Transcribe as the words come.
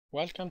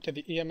Welcome to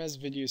the EMS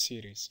video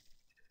series.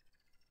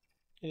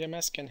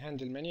 EMS can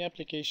handle many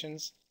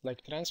applications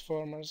like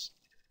transformers,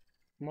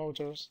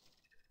 motors,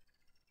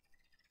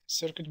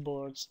 circuit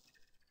boards,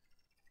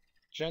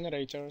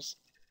 generators,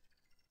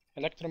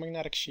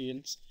 electromagnetic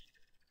shields,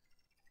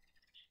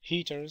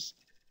 heaters,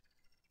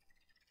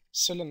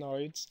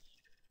 solenoids,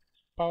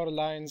 power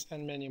lines,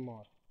 and many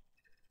more.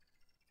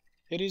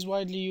 It is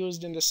widely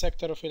used in the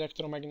sector of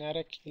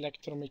electromagnetic,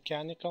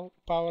 electromechanical,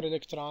 power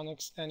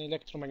electronics, and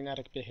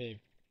electromagnetic behavior.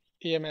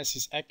 EMS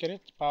is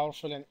accurate,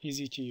 powerful, and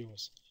easy to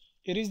use.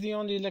 It is the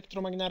only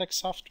electromagnetic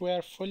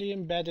software fully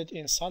embedded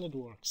in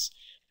SolidWorks,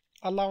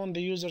 allowing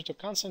the user to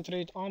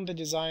concentrate on the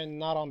design,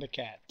 not on the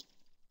CAD.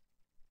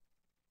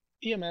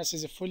 EMS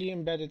is a fully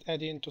embedded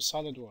add-in to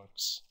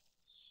SolidWorks,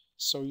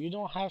 so you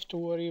don't have to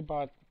worry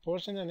about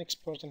importing and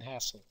exporting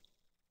hassle.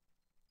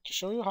 To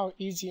show you how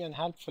easy and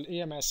helpful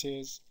EMS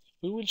is,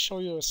 we will show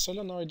you a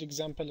solenoid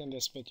example in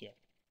this video.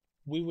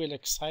 We will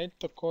excite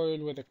the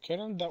coil with a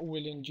current that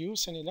will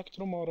induce an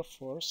electromotive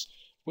force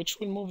which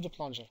will move the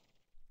plunger.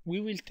 We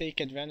will take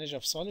advantage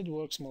of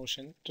SolidWorks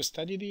motion to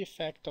study the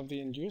effect of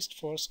the induced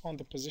force on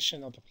the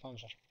position of the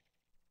plunger.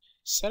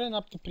 Setting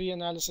up the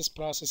pre-analysis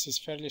process is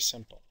fairly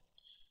simple.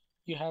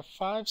 You have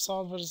 5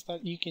 solvers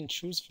that you can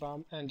choose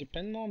from, and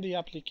depending on the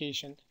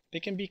application, they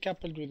can be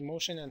coupled with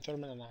motion and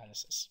thermal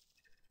analysis.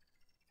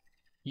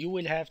 You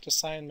will have to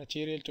assign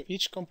material to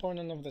each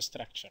component of the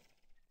structure.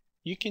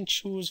 You can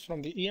choose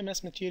from the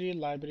EMS material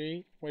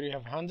library, where you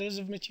have hundreds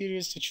of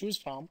materials to choose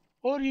from,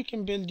 or you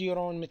can build your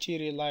own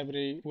material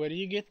library where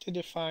you get to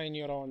define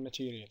your own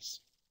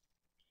materials.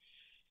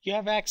 You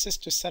have access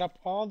to set up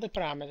all the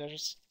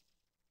parameters.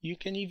 You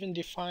can even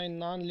define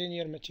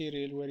nonlinear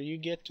material where you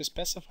get to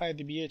specify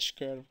the pH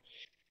curve,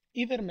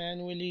 either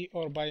manually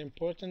or by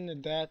importing a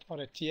DAT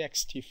or a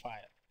TXT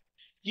file.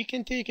 You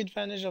can take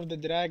advantage of the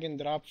drag and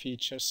drop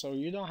feature so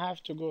you don't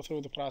have to go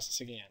through the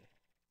process again.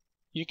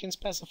 You can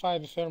specify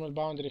the thermal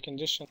boundary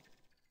condition.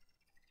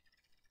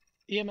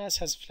 EMS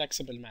has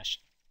flexible mesh.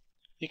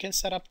 You can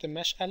set up the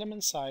mesh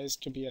element size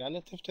to be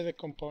relative to the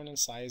component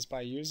size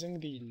by using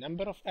the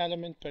number of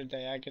elements per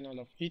diagonal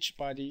of each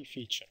body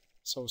feature.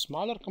 So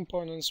smaller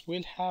components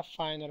will have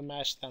finer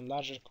mesh than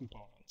larger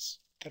components.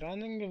 The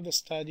running of the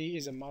study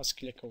is a mouse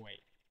click away.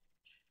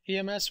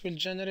 EMS will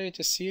generate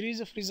a series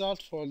of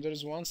result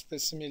folders once the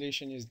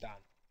simulation is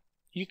done.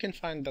 You can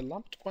find the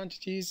lumped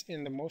quantities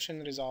in the motion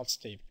results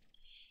table.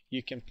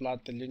 You can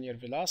plot the linear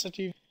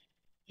velocity.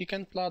 You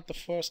can plot the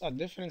force at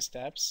different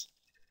steps,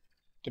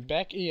 the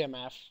back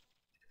EMF,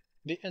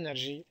 the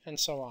energy, and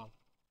so on.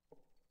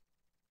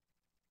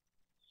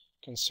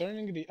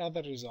 Concerning the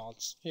other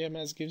results,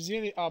 EMS gives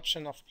you the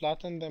option of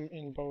plotting them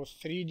in both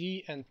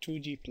 3D and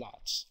 2D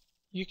plots.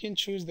 You can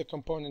choose the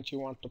component you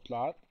want to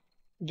plot,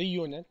 the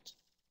unit,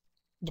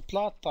 the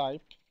plot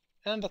type,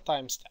 and the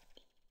time step.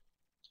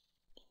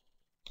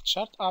 The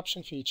chart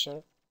option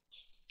feature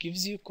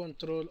gives you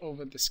control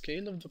over the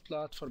scale of the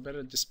plot for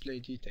better display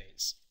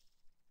details.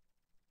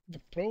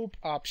 The probe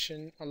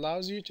option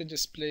allows you to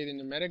display the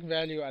numeric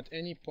value at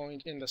any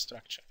point in the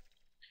structure.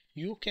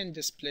 You can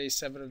display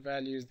several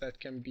values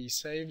that can be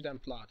saved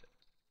and plotted.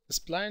 The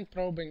Spline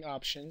Probing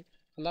option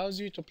allows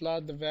you to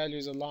plot the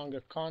values along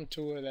a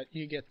contour that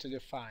you get to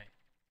define.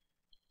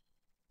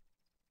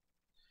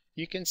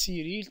 You can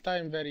see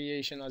real-time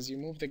variation as you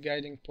move the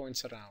guiding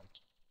points around.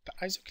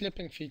 The ISO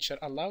clipping feature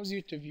allows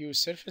you to view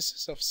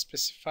surfaces of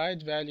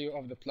specified value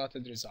of the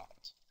plotted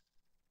result.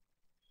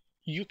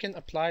 You can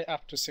apply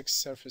up to 6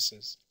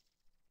 surfaces.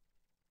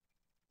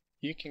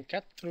 You can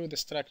cut through the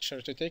structure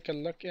to take a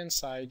look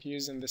inside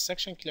using the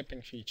section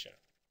clipping feature.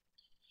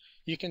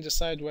 You can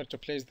decide where to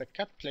place the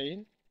cut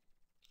plane,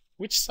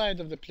 which side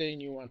of the plane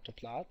you want to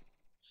plot,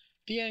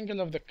 the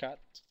angle of the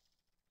cut.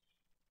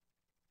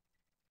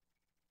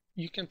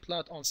 You can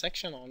plot on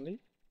section only.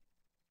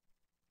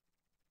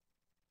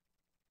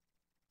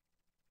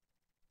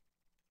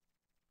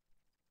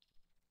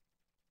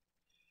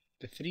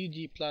 The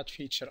 3D plot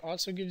feature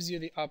also gives you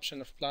the option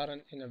of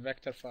plotting in a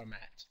vector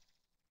format,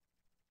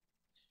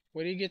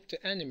 where you get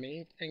to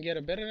animate and get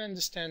a better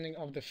understanding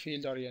of the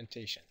field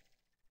orientation.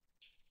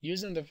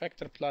 Using the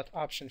vector plot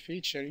option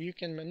feature, you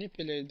can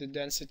manipulate the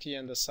density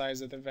and the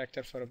size of the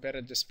vector for a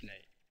better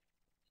display.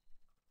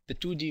 The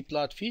 2D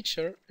plot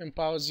feature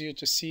empowers you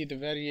to see the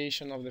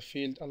variation of the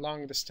field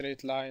along the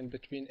straight line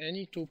between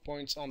any 2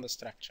 points on the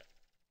structure.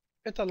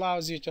 It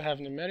allows you to have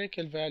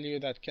numerical value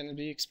that can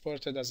be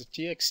exported as a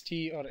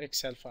TXT or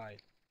Excel file.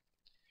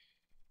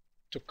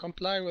 To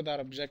comply with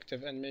our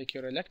objective and make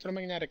your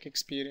electromagnetic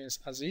experience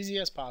as easy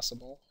as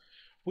possible,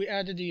 we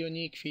added a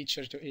unique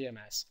feature to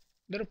EMS,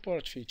 the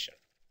report feature.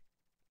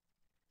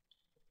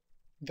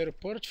 The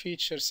report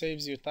feature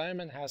saves you time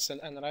and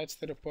hassle and writes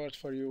the report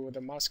for you with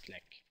a mouse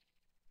click.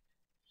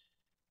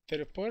 The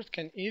report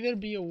can either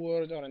be a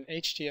Word or an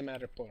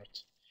HTML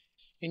report.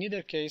 In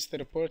either case, the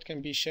report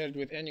can be shared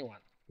with anyone.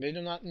 They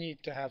do not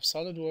need to have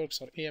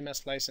SolidWorks or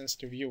EMS license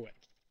to view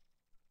it.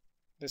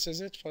 This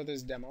is it for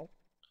this demo.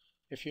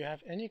 If you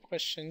have any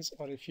questions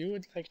or if you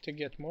would like to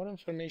get more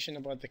information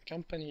about the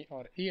company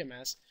or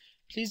EMS,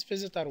 please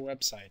visit our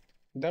website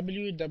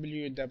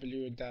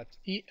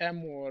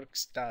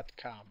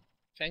www.emworks.com.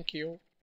 Thank you.